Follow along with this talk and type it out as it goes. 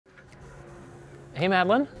Hey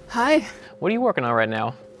Madlyn. Hi. What are you working on right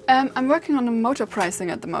now? I'm working on motor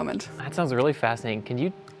pricing at the moment. That sounds really fascinating. Can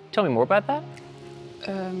you tell me more about that?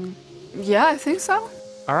 Yeah, I think so.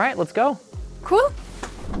 All right, let's go. Cool.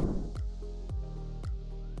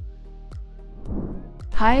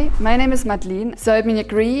 Hi, my name is Madlyn. So at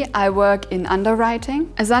Munich Re, I work in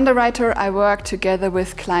underwriting. As underwriter, I work together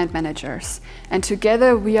with client managers. And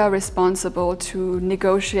together we are responsible to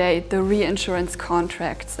negotiate the reinsurance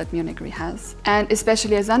contracts that Munich Re has. And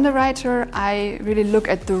especially as underwriter, I really look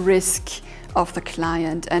at the risk of the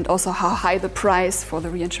client and also how high the price for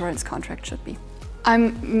the reinsurance contract should be.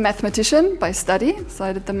 I'm a mathematician by study, so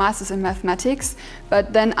I did the master's in mathematics,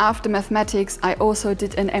 but then after mathematics I also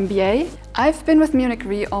did an MBA. I've been with Munich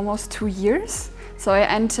Re almost 2 years, so I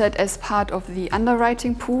entered as part of the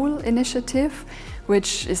underwriting pool initiative,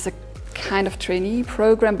 which is a kind of trainee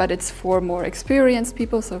program, but it's for more experienced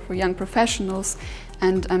people, so for young professionals,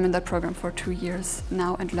 and I'm in that program for 2 years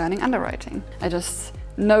now and learning underwriting. I just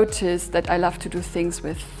noticed that I love to do things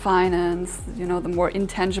with finance, you know, the more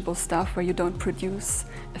intangible stuff where you don't produce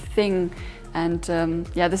a thing. And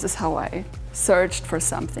yeah, this is how I searched for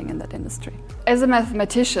something in that industry. As a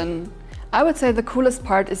mathematician, I would say the coolest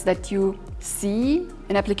part is that you see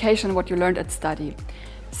in application what you learned at study.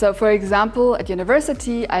 So for example, at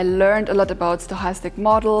university, I learned a lot about stochastic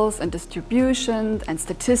models and distribution and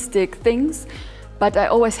statistic things, but I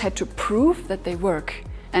always had to prove that they work.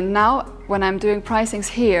 And now, when I'm doing pricings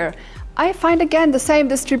here, I find again the same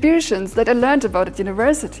distributions that I learned about at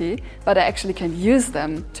university, but I actually can use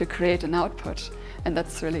them to create an output. And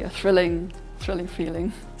that's really a thrilling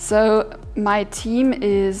feeling. So my team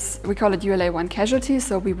is, we call it EULA 1 Casualty,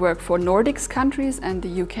 so we work for Nordics countries and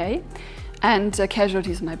the UK. And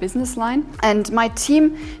Casualty is my business line. And my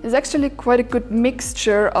team is actually quite a good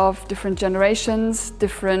mixture of different generations,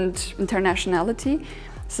 different internationality.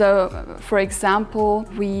 So, for example,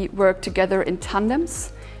 we work together in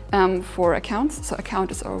tandems for accounts. So account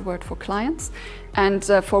is our word for clients. And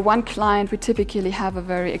for one client, we typically have a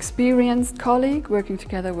very experienced colleague working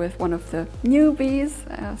together with one of the newbies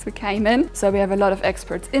as we came in. So we have a lot of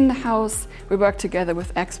experts in the house. We work together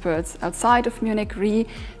with experts outside of Munich Re.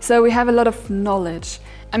 So we have a lot of knowledge.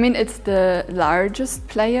 I mean, it's the largest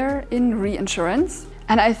player in reinsurance.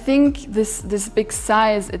 And I think this big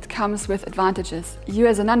size, it comes with advantages. You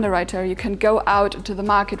as an underwriter, you can go out into the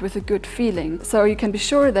market with a good feeling. So you can be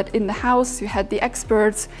sure that in the house you had the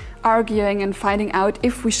experts arguing and finding out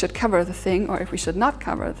if we should cover the thing or if we should not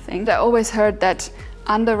cover the thing. I always heard that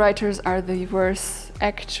underwriters are the worst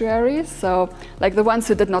actuaries. So like the ones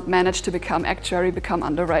who did not manage to become actuary become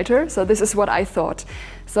underwriter. So this is what I thought.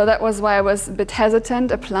 So that was why I was a bit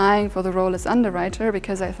hesitant applying for the role as underwriter,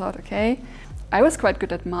 because I thought, okay, I was quite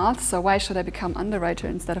good at math, so why should I become underwriter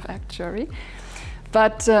instead of actuary?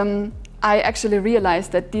 But I actually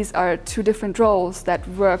realized that these are two different roles that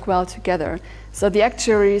work well together. So the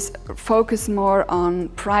actuaries focus more on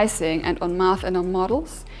pricing and on math and on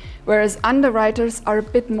models, whereas underwriters are a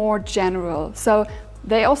bit more general. So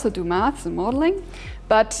they also do maths and modeling,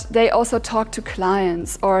 but they also talk to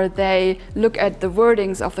clients, or they look at the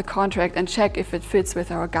wordings of the contract and check if it fits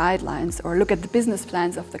with our guidelines, or look at the business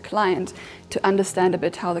plans of the client to understand a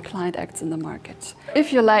bit how the client acts in the market.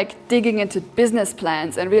 If you like digging into business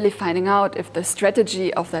plans and really finding out if the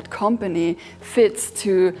strategy of that company fits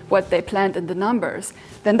to what they planned in the numbers,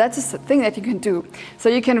 then that's a thing that you can do. So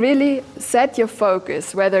you can really set your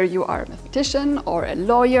focus, whether you are a mathematician or a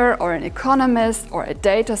lawyer or an economist or a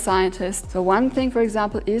data scientist. So one thing, for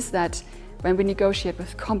example, is that when we negotiate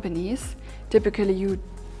with companies, typically you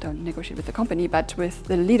don't negotiate with the company, but with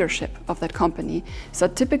the leadership of that company. So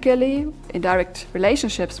typically, in direct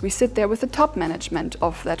relationships, we sit there with the top management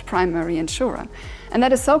of that primary insurer. And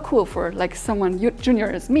that is so cool for like someone junior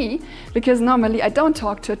as me, because normally I don't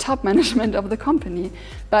talk to a top management of the company.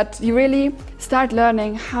 But you really start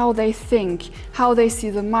learning how they think, how they see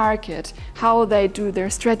the market, how they do their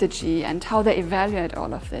strategy, and how they evaluate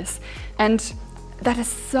all of this. And that is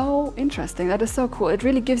so interesting, that is so cool. It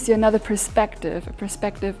really gives you another perspective, a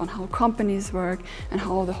perspective on how companies work and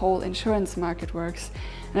how the whole insurance market works.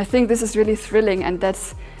 And I think this is really thrilling, and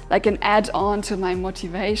that's like an add-on to my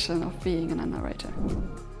motivation of being an underwriter.